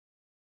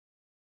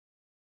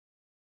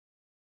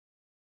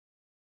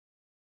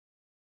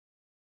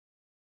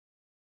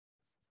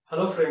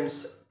Hello friends,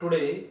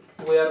 today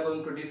we are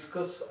going to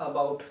discuss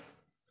about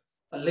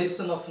a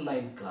lesson of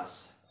 9th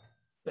class.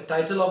 The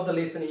title of the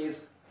lesson is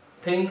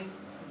Think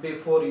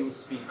Before You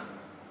Speak.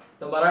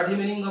 The Marathi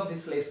meaning of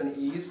this lesson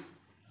is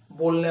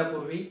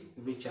बोलण्यापूर्वी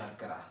विचार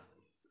करा.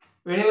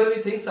 Whenever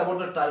we think about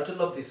the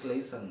title of this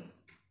lesson,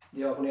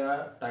 जेव्हा आपण या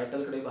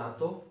टायटलकडे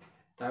पाहतो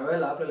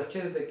त्यावेळेला आपल्या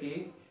लक्षात येतं की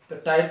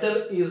the title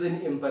is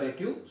in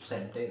imperative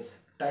sentence.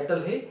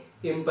 Title हे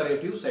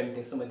imperative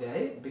sentence मध्ये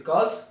आहे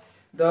because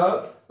the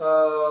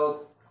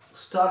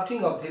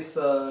starting of this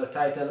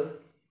title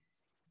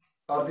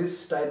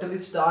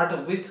is start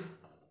with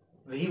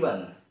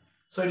V1,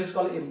 so it is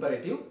called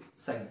imperative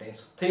sentence.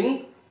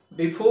 Think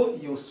before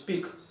you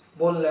speak.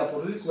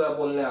 बोलण्यापूर्वी किंवा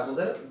बोलण्या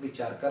अगोदर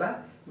विचार करा,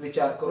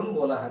 विचार करून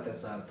बोला हा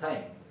त्याचा अर्थ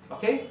आहे.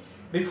 Okay,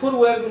 before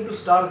we R going to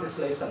start this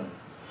lesson,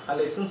 हा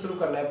लेसन सुरू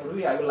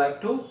करण्यापूर्वी I would like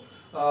to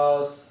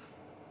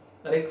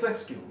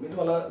request you, मी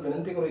तुम्हाला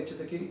विनंती करू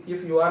इच्छितो की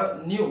if you R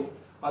new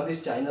on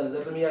this channel,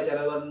 जर तुम्ही या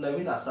चॅनलवर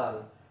नवीन असाल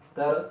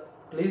तर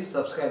please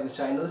subscribe this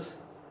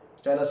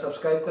channel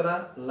subscribe करा,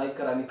 लाईक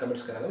करा आणि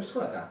कमेंट्स करायला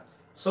विसरू नका.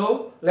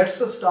 So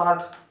let's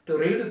start to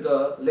read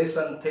the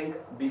lesson think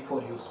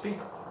before you speak.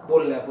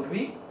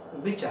 बोलण्यापूर्वी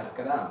विचार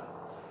करा.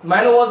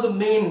 Man was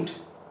meant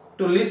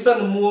to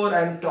listen more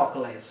and talk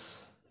less.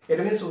 It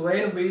means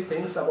when we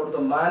think about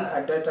the man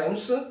at that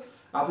times,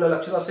 आपल्या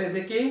लक्षात असं येते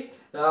की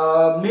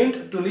meant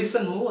to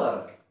listen more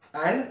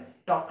and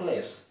talk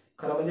less.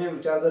 खरं म्हणजे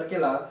विचार जर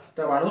केला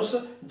तर माणूस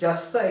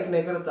जास्त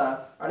ऐकण्याकरता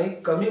आणि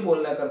कमी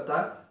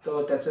बोलण्याकरता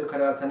तो त्याचे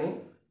खऱ्या अर्थाने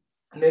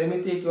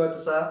निर्मिती किंवा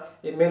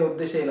त्याचा मेन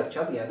उद्देश हे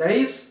लक्षात घ्या. That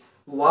is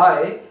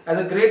why as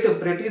a great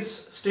British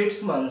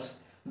statesman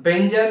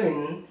Benjamin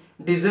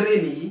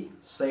Disraeli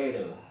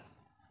said,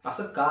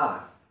 असं का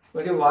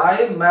म्हणजे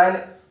why man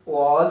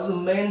was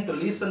meant to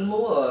listen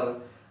more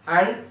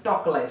and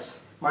talk less.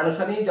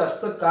 माणसाने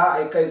जास्त का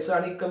ऐकायचं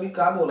आणि कमी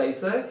का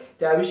बोलायचं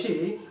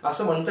त्याविषयी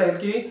असं म्हणता येईल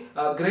की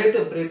ग्रेट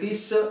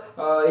ब्रिटिश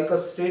एक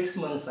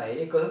स्टेट्समन्स आहे,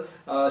 एक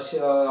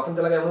आपण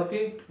त्याला काय म्हणू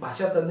की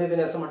भाषा तज्ञ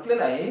त्यांनी असं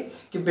म्हटलेलं आहे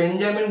की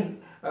बेंजामिन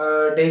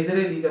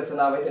डिझरेली त्याचं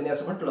नाव आहे. त्यांनी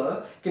असं म्हटलं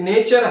की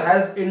nature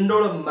has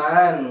इंडोड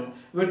man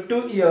with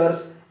 2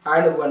 ears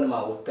and 1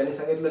 mouth. त्यांनी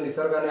सांगितलं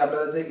निसर्गाने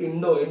आपल्याला जे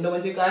इंडो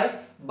म्हणजे काय,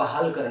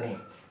 बहाल करणे.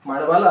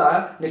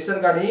 मानवाला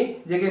निसर्गाने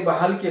जे काही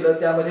बहाल केलं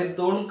त्यामध्ये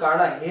 2 कान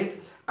आहेत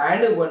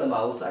अँड 1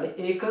 mouth आणि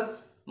 1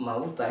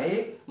 माउथ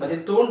आहे म्हणजे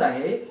तोंड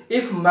आहे.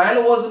 If man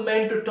was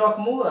meant to talk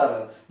more,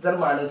 जर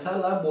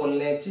माणसाला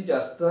बोलण्याची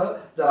जास्त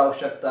जर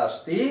आवश्यकता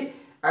असती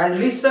अँड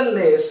लिसन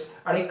लेस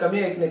आणि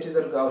कमी ऐकण्याची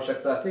जर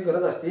आवश्यकता असते,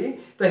 गरज असती,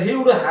 तर he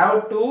would have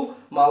 2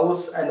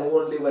 mouths and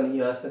only 1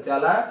 ear. तर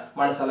त्याला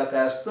माणसाला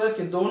काय असतं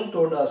की 2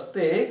 तोंड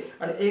असते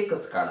आणि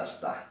 1च कान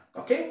असता.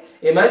 Okay,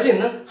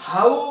 imagine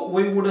how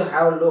we would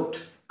have looked.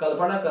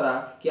 कल्पना करा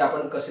की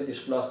आपण कसे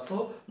दिसलो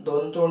असतो,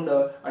 2 तोंड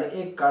आणि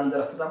 1 कान जर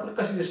असतं तर आपण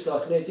कसे दिसलो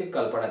असलो याची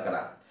कल्पना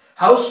करा.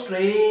 How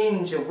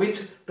strange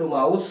with 2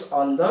 mouths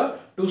on the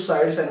 2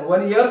 sides and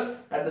 1 ears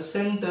at the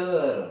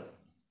centre.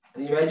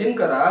 Imagine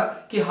करा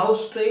की हाऊ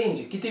स्ट्रेंज,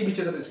 किती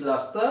विचित्र दिसलं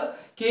असतं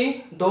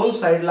की 2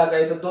 साइडला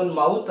काय तर 2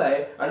 माउथ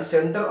आहे आणि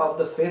सेंटर ऑफ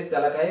द फेस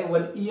त्याला काय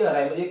 1 ear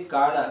आहे म्हणजे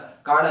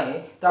कान आहे.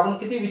 तर आपण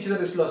किती विचित्र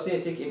दिसलो असतो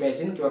याची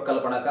इमॅजिन किंवा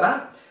कल्पना करा.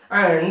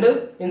 And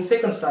in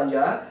second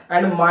stanza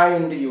and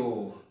mind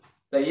you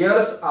the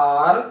years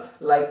R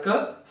like a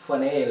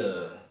funnel.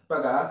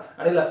 बघा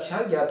आणि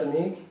लक्षात घ्या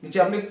तुम्ही तिचे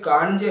आपले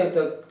कान जे आहेत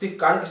ते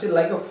कान कसे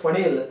लाईक अ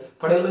फनेल.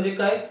 फनेल म्हणजे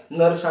काय,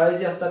 नरसाळे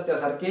जे असतात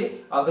त्यासारखे,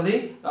 अगदी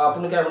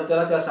आपण काय म्हणतो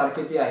त्याला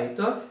त्यासारखे ते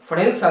आहेत,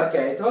 फनेल सारखे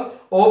आहेत.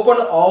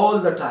 Open all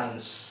the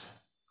times.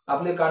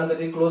 आपले कान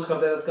कधी क्लोज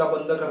करता येतात का,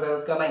 बंद करता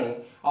येतात का, नाही.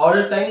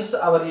 All times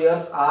our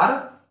years R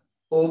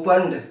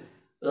opened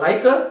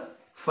like a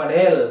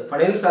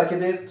funnel सारखे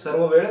ते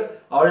सर्व वेळ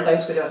ऑल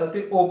टाइम्स कसे असतात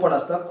ते ओपन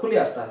असतात, खुले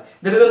असतात.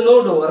 There is no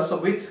doors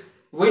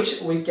which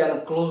we can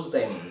close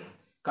them.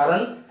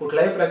 कारण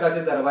कुठल्याही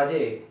प्रकारचे दरवाजे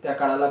त्या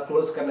कानाला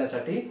क्लोज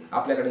करण्यासाठी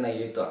आपल्याकडे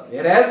नाही येतं.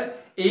 Whereas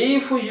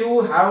if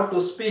you have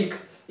to speak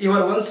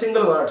even 1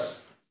 single words,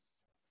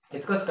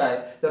 इतकंच काय,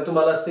 जर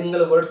तुम्हाला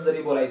सिंगल वर्ड्स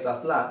जरी बोलायचा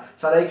असला,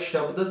 साधा एक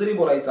शब्द जरी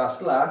बोलायचा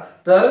असला,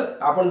 तर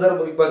आपण जर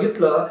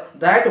बघितलं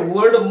that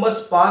word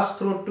must pass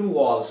through 2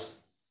 walls.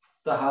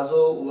 तर हा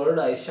जो वर्ड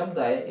आहे, शब्द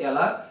आहे,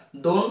 याला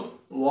 2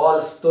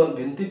 walls 2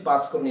 भिंती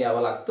पास करून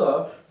यावं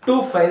लागतं.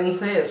 2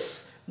 fences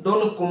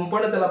 2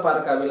 कुंपण त्याला पार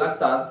करावे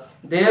लागतात.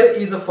 There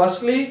is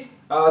firstly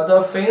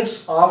the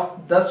fence of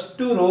the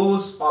 2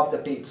 rows of the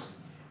teeth.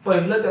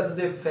 पहिलं त्याचं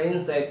जे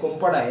फेन्स आहे,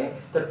 कुंपण आहे,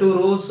 तर 2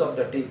 rows ऑफ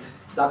द टीथ,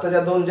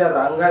 दाताच्या 2 ज्या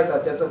रांगा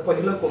आहेत त्याचं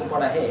पहिलं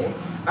कुंपण आहे.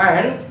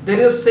 And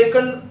there is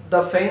second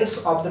the fence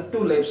of the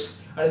 2 lips.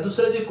 आणि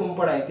दुसरं जे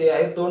कुंपण आहे ते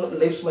आहे 2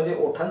 लिप्स म्हणजे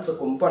ओठांचं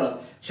कुंपण.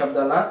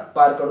 शब्दाला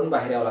पार करून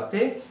बाहेर यावं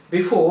लागते.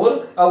 Before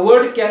a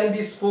word can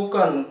be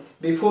spoken,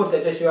 before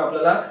त्याच्याशिवाय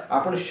आपल्याला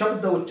आपण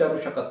शब्द उच्चारू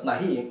शकत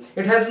नाही.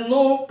 It has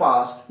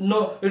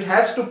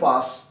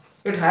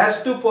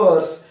to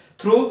pass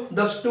through the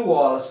 2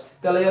 walls.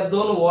 त्याला या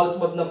 2 walls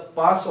मधनं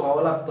पास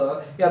व्हावं लागतं.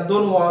 या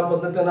 2 वॉल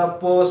मधनं त्यांना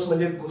पस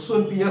म्हणजे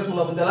घुसून, पीएस म्हणून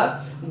आपण त्याला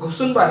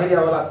घुसून बाहेर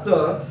यावं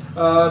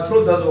लागतं.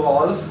 थ्रू दस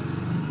वॉल्स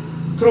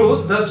थ्रू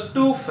दस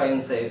टू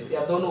फेन्सेस,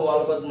 या दोन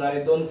वॉलमधनं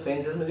आणि दोन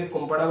फेन्सेस म्हणजे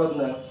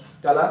कुंपणामधनं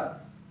त्याला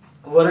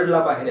वर्डला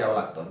बाहेर यावं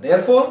लागतं.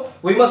 Therefore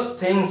we must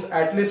thinks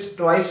at least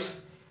twice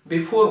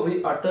before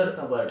we utter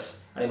a words.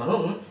 आणि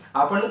म्हणून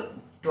आपण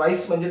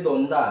ट्वाइस म्हणजे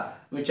दोनदा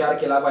विचार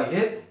केला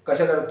पाहिजे.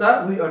 कशा करता?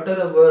 वी अटर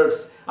अ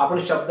वर्ड्स, आपण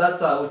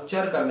शब्दाचा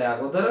उच्चार करण्या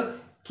अगोदर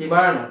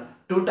किमान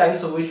 2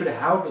 times we should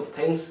have to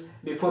thinks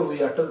before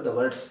we utter the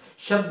words.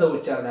 शब्द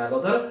उच्चारण्या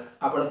अगोदर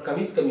आपण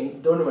कमीत कमी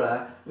 2 वेळा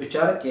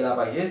विचार केला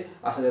पाहिजे,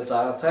 असं त्याचा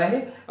अर्थ आहे.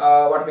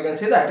 What we can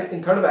say that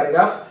in third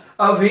paragraph,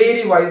 a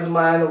very wise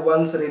man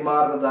once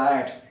remark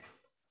that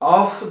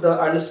of the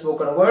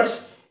unspoken words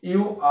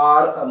you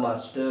are a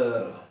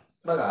master.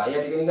 बघा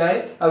या ठिकाणी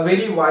काय, a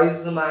very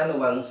wise man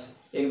once,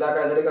 एकदा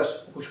काय झाले का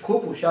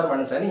खूप हुशार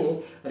माणसाने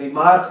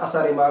रिमार्क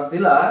असा रिमार्क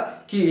दिला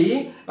की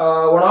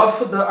one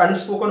of the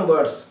unspoken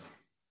words,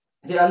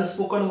 जे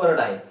अनस्पोकन वर्ड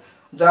आहे,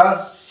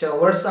 ज्या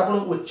वर्ड्स आपण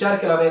उच्चार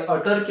केला नाही,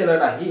 अटर केला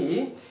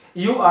नाही,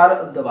 you R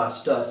the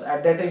masters.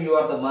 At that time you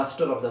R the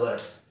master of the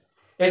words.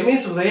 It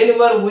means Wien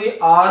ever we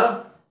R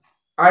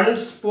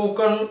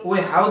unspoken, we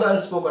have the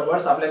unspoken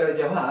words. आपल्याकडे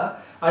जेव्हा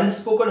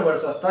अनस्पोकन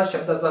वर्ड्स असतात,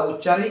 शब्दाचा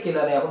उच्चारही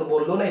केला नाही, आपण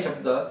बोललो नाही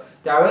शब्द,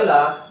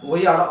 त्यावेळेला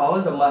we R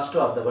all the master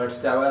of the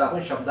words. त्यावेळेला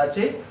आपण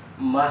शब्दाचे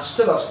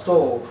मास्टर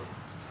असतो,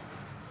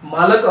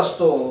 मालक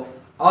असतो.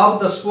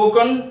 Of the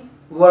spoken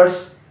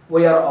words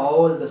we R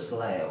all the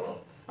slave.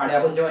 आणि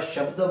आपण जेव्हा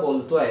शब्द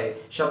बोलतोय,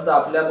 शब्द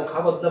आपल्या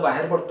मुखामधनं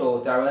बाहेर पडतो,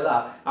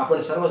 त्यावेळेला आपण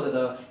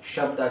सर्वजण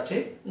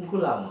शब्दाचे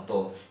गुलाम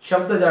होतो.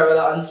 शब्द ज्या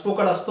वेळेला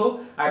अनस्पोकन असतो,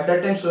 at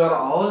that times we R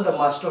all the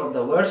master of the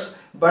words.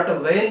 But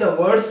Wien the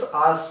words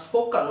R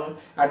spoken,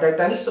 at that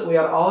times we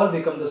R all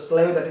become the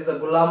slave, that is the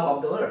Ghulam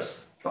of the words.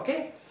 Okay.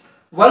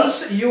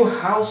 Once you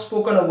have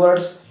spoken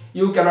words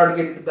you cannot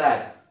get it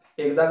back.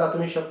 एकदा का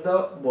तुम्ही शब्द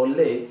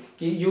बोलले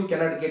की you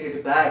cannot get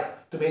it back,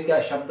 तुम्ही त्या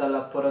शब्दाला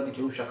परत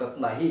घेऊ शकत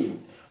नाही.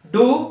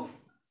 डू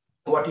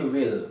व्हॉट यू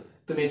विल,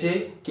 तुम्ही जे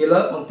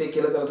केलं मग ते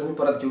केलं, त्याला तुम्ही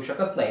परत घेऊ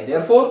शकत नाही.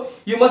 Therefore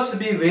you must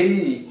be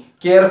very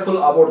careful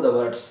about the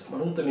words.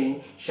 म्हणून तुम्ही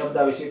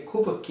शब्दाविषयी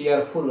खूप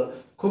केअरफुल,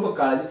 खूप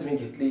काळजी तुम्ही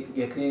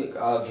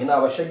घेणं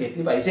आवश्यक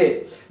घेतली पाहिजे.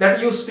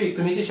 दॅट यू स्पीक,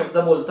 तुम्ही जे शब्द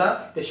बोलता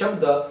ते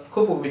शब्द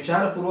खूप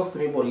विचारपूर्वक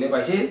तुम्ही बोलले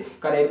पाहिजे.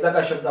 कारण एकदा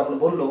का शब्द आपण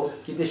बोललो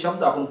की ते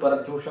शब्द आपण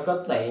परत घेऊ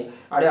शकत नाही.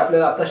 आणि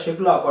आपल्याला आता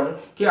शिकलो आपण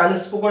की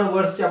अनस्पोकन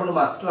वर्ड्सचे आपण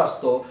मास्टर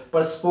असतो,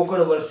 पण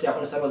स्पोकन वर्ड्सचे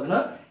आपण सर्वजण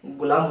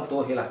गुलाम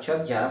होतो, हे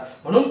लक्षात घ्या.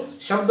 म्हणून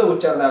शब्द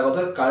उच्चारण्या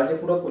अगोदर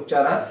काळजीपूर्वक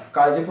उच्चारा,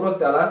 काळजीपूर्वक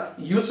त्याला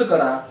यूज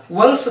करा.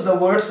 Once the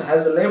words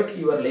has left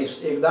your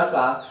lips, एकदा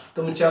का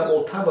तुमच्या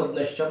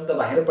ओठामधनं शब्द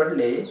बाहेर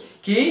पडले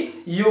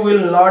की you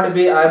will not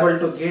be able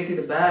to get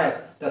it back,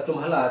 तर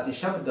तुम्हाला ते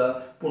शब्द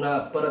पुन्हा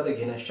परत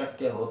घेणं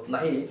शक्य होत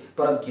नाही,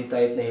 परत घेता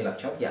येत नाही,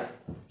 लक्षात घ्या.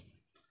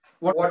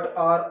 What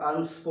R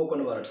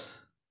unspoken words?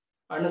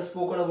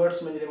 Unspoken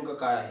words म्हणजे नेमकं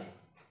काय आहे?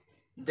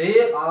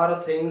 They are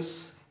things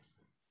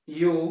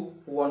you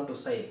want to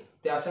से.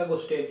 त्या अशा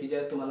गोष्टी आहेत की ज्या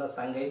तुम्हाला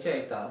सांगायच्या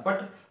आहेत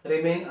बट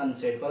रिमेन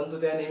अनसेड, परंतु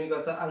त्या नेहमी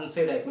करता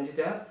अनसेड आहेत, म्हणजे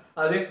त्या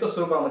अव्यक्त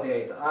स्वरूपामध्ये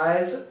आहेत.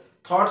 As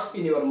thoughts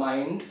in your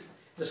mind,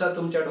 जसा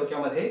तुमच्या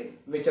डोक्यामध्ये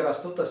विचार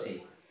असतो तसे.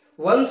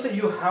 Once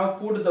you have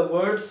put the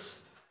words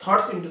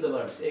thoughts in to the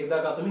words, एकदा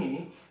का तुम्ही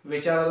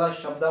विचाराला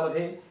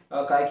शब्दामध्ये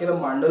काय केलं,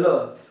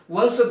 मांडलं.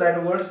 Once that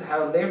words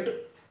have left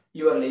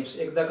your lips,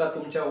 एकदा का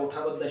तुमच्या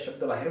ओठामधले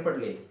शब्द बाहेर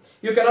पडले,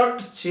 you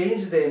cannot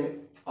change them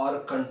or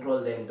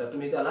control them, तर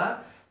तुम्ही त्याला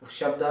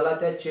शब्दाला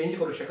त्या चेंज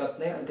करू शकत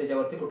नाही आणि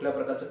त्याच्यावरती कुठल्या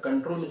प्रकारचं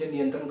कंट्रोल म्हणजे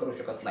नियंत्रण करू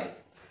शकत नाही.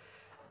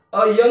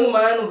 A young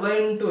man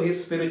went to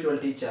his spiritual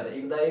teacher,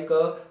 एकदा एक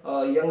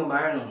यंग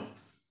मॅन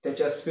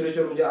त्याच्या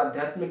स्पिरिच्युअल म्हणजे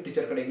आध्यात्मिक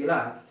टीचरकडे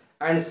गेला.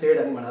 अँड सेड,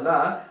 आणि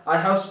म्हणाला,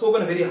 I have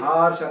spoken very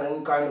harsh and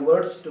unkind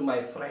words to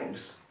my friends,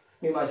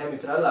 मी माझ्या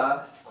मित्राला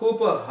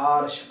खूप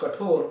हार्श,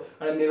 कठोर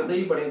आणि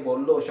निर्दयीपणे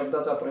बोललो,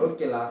 शब्दाचा प्रयोग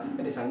केला.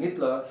 त्यांनी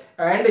सांगितलं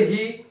and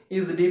he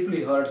is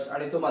deeply hertz,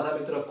 आणि तो माझा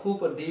मित्र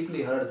खूप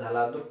डीपली हर्ट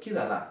झाला, दुःखी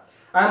झाला.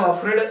 I am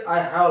afraid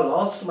I have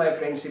lost my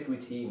friendship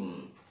with हिम,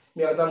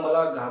 मी आता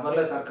मला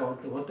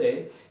घाबरल्यासारखं होते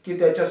की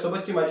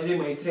त्याच्यासोबतची माझी जी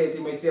मैत्री आहे ती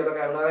मैत्री आता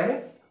काय होणार आहे,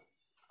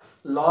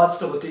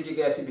 लॉस्ट होती की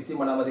काय, अशी भीती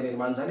मनामध्ये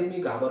निर्माण झाली, मी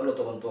घाबरलो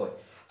तो म्हणतोय.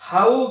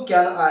 How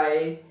can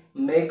I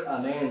make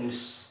amends,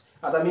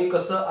 आता मी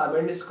कसं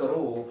अमेंड्स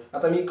करू,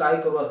 आता मी काय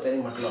करू असं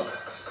त्यांनी म्हटलं.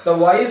 The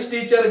wise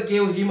teacher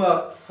gave him a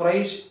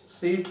fresh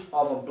sheet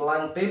of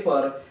blank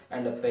paper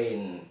and a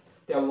pen,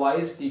 त्या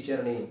वाईज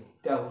टीचरने,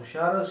 त्या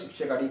हुशार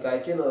शिक्षकाने काय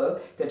केलं,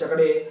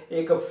 त्याच्याकडे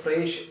एक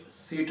फ्रेश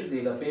सीट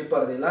दिलं,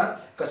 पेपर दिला,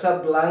 कसा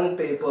ब्लँक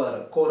पेपर,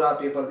 कोरा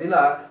पेपर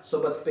दिला,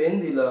 सोबत पेन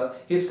दिलं.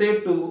 He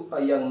said to a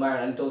young man,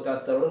 आणि तो त्या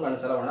तरुण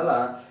माणसाला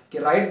म्हणाला की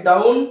right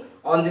down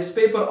on this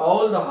paper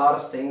all the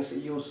harsh things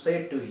you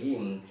sed to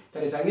हिम,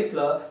 त्याने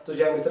सांगितलं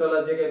तुझ्या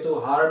मित्राला जे काही तू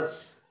हार्ड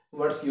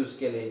वर्ड्स यूज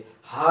केले,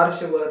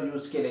 हार्श वर्ड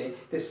यूज केले,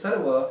 ते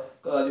सर्व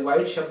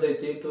वाईट शब्द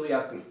ते तू या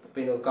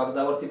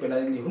कागदावरती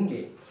पेनाने लिहून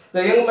घे. The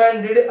young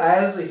man did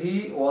as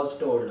he was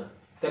told,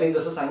 त्यांनी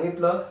जसं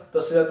सांगितलं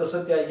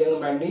तसं त्या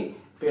यंग मॅननी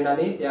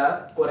पेनाने त्या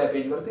कोऱ्या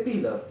पेजवरती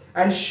लिहिलं.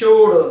 And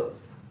showed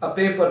a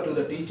paper two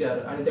the teacher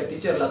आणि त्या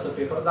टीचरला तो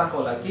पेपर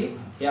दाखवला की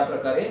या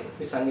प्रकारे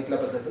मी सांगितल्या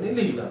पद्धतीने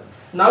लिहिलं.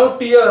 Now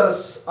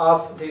tears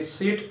of this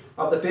sheet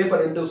of the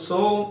paper into so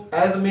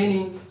as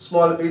many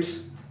small bits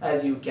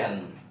as you can.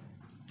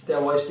 त्या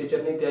व्हॉइस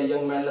टीचरने त्या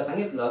यंग मॅनला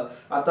सांगितलं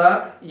आता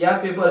या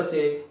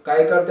पेपरचे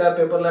काय कर, त्या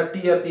पेपरला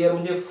टियर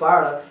म्हणजे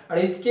फाड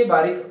आणि इतके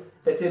बारीक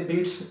त्याचे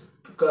बीट्स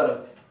कर,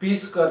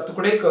 पीस कर,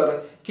 तुकडे कर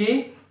की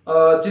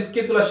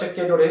जितके तुला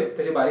शक्य तेवढे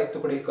त्याचे बारीक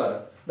तुकडे कर.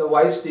 The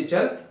voice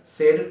teacher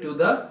sed to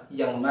the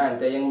young man.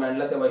 त्या यंग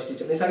मॅनला त्या व्हॉइस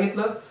टीचरने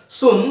सांगितलं.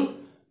 Soon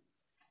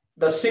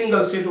the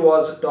single sheet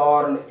was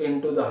torn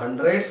into the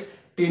hundreds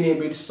tiny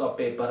bits of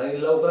paper.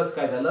 आणि लवकरच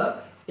काय झालं,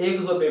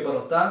 एक जो पेपर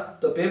होता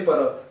तो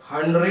पेपर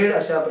 100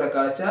 अशा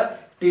प्रकारच्या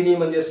टिनी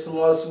म्हणजे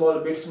स्मॉल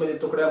बिट्स म्हणजे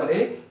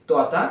तुकड्यामध्ये तो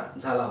आता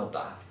झाला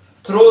होता.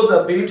 Throw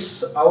the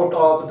bits out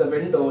of the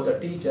window the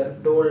teacher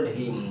told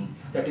हिम.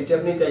 त्या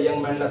टीचरने त्या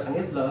यंग मॅनला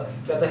सांगितलं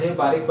की आता हे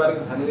बारीक बारीक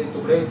झालेले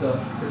तुकडे आहेत,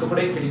 ते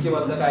तुकडे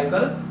खिडकीमधनं काय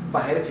कर,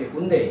 बाहेर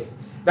फेकून दे.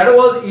 That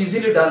was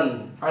easily done.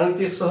 आणि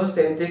ते सहज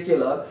त्याने ते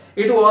केलं.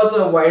 It was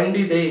a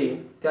windy day.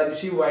 त्या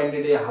दिवशी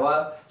वाइंडी डे,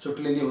 हवा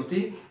सुटलेली होती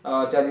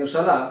त्या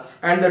दिवसाला.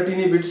 And the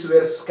tiny bits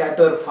where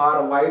scatter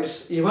फार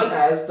वाईड्स even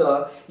as the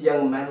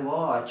young man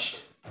watched.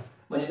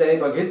 म्हणजे त्याने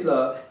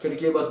बघितलं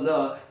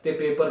खिडकीमधनं ते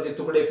पेपरचे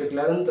तुकडे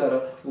फेकल्यानंतर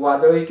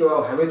वादळी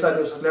किंवा हवेचा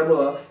दिवस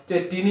असल्यामुळं ते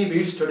तिन्ही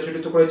बीट्स छोटे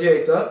छोटे तुकडे जे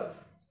आहेत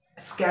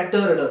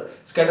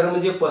स्कॅटर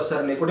म्हणजे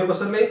पसरले. कुठे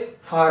पसरले,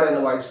 फार अँड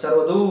वाईड,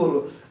 सर्व दूर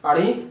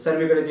आणि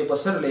सर्वीकडे ते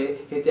पसरले.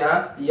 हे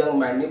त्या यंग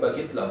मॅनने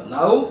बघितलं.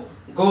 Now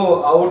go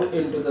out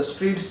into the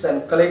streets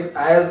and collect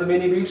as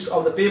many bits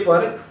of the paper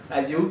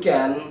as you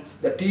can,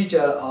 the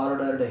teacher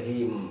ordered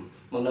him.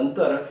 मग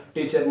नंतर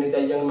टीचरने त्या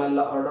यंग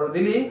मॅनला ऑर्डर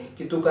दिली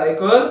की तू काय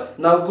कर,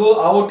 नाव go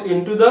out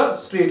into the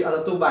street.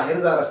 आता तू बाहेर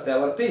जा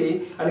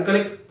रस्त्यावरती आणि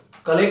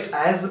collect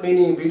as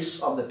many bits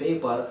of the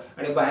paper.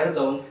 आणि बाहेर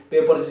जाऊन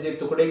पेपरचे जे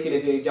तुकडे केले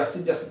ते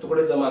जास्तीत जास्त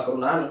तुकडे जमा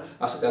करून आण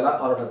असं त्याला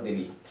ऑर्डर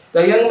दिली.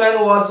 The young man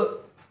was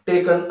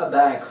taken a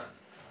back.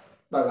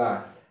 बघा,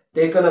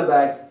 टेकन अ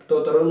बॅक,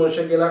 तो तरुण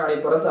मनुष्य गेला आणि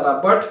परत आला.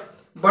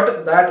 बट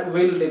दॅट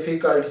विल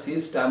डिफिकल्ट ही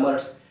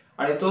स्टॅमर्स.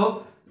 आणि तो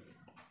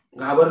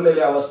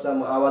घाबरलेल्या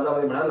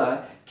आवाजामध्ये म्हणाला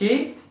की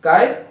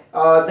काय,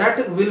 दॅट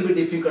विल बी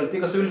डिफिकल्ट. ते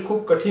कसं होईल,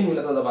 खूप कठीण होईल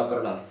आता जमा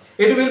करणं.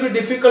 It will be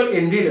difficult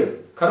Indeed.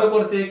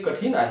 खरोखर ते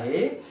कठीण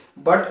आहे.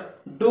 But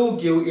do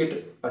give it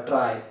a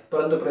try.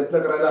 परंतु प्रयत्न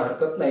करायला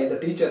हरकत नाही. The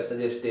teacher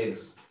suggested.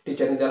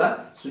 टीचरने त्याला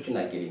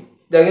सूचना केली.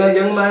 The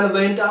young man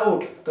went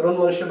out. तरुण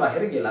मनुष्य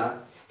बाहेर गेला.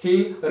 ही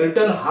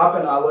return half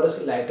an hours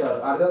latter.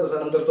 अर्ध्या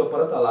तासानंतर तो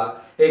परत आला.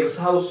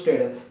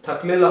 एक्झॉस्टेड,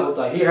 थकलेला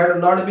होता. He had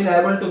not bin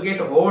able to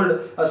get hold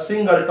a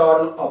single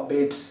torn of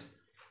bits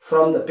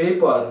from the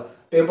paper.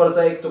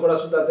 पेपरचा एक तुकडा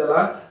सुद्धा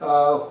त्याला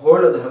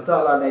होल्ड धरता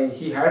आला नाही.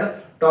 He had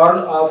torn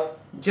of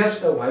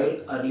just a while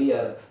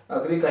earlier.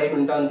 अगदी काही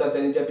मिनिटांनंतर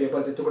त्यांनी ज्या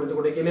पेपरचे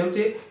तुकडे केले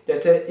होते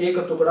त्याचा एक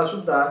तुकडा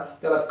सुद्धा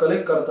त्याला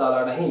कलेक्ट करता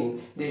आला नाही.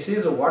 दिस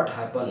is what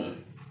happen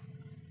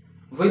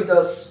with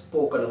the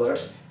spoken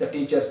words the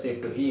teacher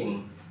sed to him.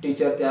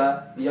 Teacher त्या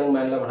यंग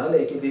मॅनला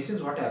म्हणाले की दिस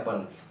इज व्हॉट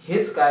हॅपन.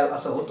 हेच काय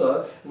असं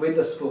होतं विथ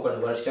द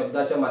स्पोकन वर्ड.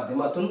 शब्दाच्या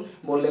माध्यमातून,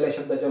 बोललेल्या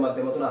शब्दाच्या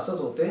माध्यमातून असंच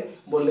होते.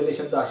 बोललेले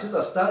शब्द असेच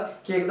असतात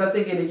की एकदा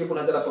ते गेले की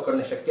पुन्हा त्याला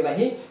पकडणं शक्य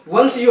नाही.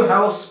 Once you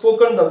have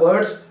spoken the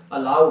words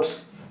अलाउड्स.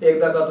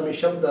 एकदा का तुम्ही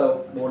शब्द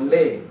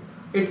बोलले,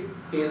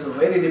 it is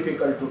very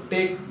difficult to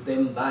take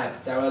them back.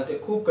 त्यावेळेला ते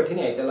खूप कठीण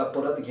आहे त्याला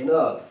परत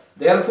घेणं.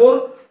 Therefore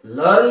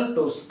learn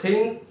to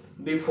think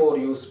before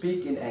you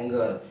speak in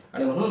अँगर.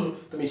 आणि म्हणून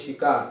तुम्ही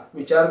शिका,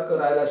 विचार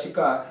करायला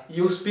शिका.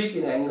 यू स्पीक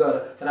इन अँगर,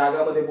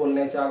 रागामध्ये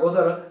बोलण्याच्या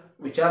अगोदर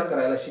विचार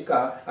करायला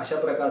शिका. अशा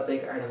प्रकारचा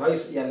एक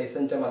ॲडव्हाइस या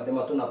लेसनच्या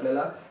माध्यमातून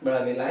आपल्याला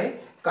मिळालेला आहे.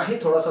 काही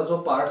थोडासा जो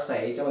पार्ट्स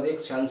आहे याच्यामध्ये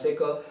एक छानसं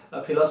एक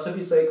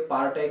फिलॉसॉफीचा एक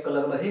पार्ट आहे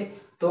कलरमध्ये,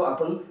 तो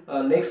आपण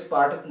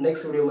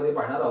नेक्स्ट व्हिडिओमध्ये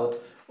पाहणार आहोत.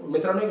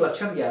 मित्रांनो, एक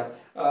लक्षात घ्या,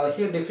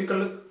 हे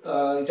डिफिकल्ट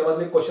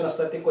याच्यामधले क्वेश्चन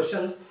असतात. ते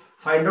क्वेश्चन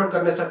फाइंड आउट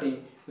करण्यासाठी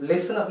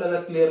लेसन आपल्याला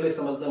क्लिअरली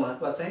समजणं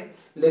महत्त्वाचं आहे.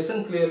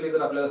 लेसन क्लिअरली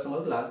जर आपल्याला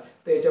समजला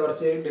तर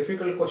याच्यावरचे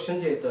डिफिकल्ट क्वेश्चन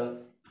जे येतं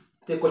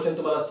ते क्वेश्चन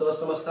तुम्हाला सहज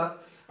समजतात.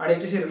 आणि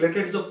याच्याशी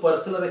रिलेटेड जो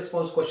पर्सनल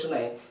रिस्पॉन्स क्वेश्चन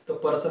आहे तो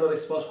पर्सनल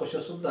रिस्पॉन्स क्वेश्चन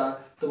सुद्धा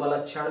तुम्हाला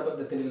छान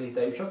पद्धतीने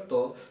लिहिता येऊ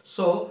शकतो.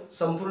 सो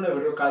संपूर्ण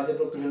व्हिडिओ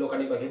काळजीपूर्वक तुम्ही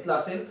लोकांनी बघितला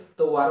असेल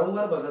तो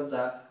वारंवार बघत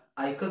जा,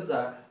 ऐकत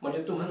जा.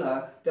 म्हणजे तुम्हाला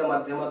त्या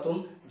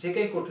माध्यमातून जे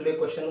काही कुठले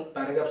क्वेश्चन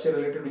पॅराग्राफशी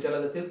रिलेटेड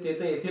विचारले जातील ते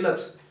तर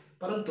येतीलच,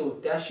 परंतु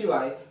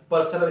त्याशिवाय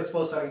पर्सनल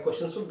रिस्पॉन्स सारखे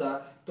क्वेश्चन सुद्धा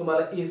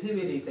तुम्हाला इझी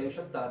वे लिहिता येऊ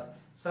शकतात.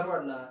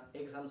 सर्वांना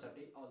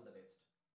एक्झामसाठी ऑल द बेस्ट.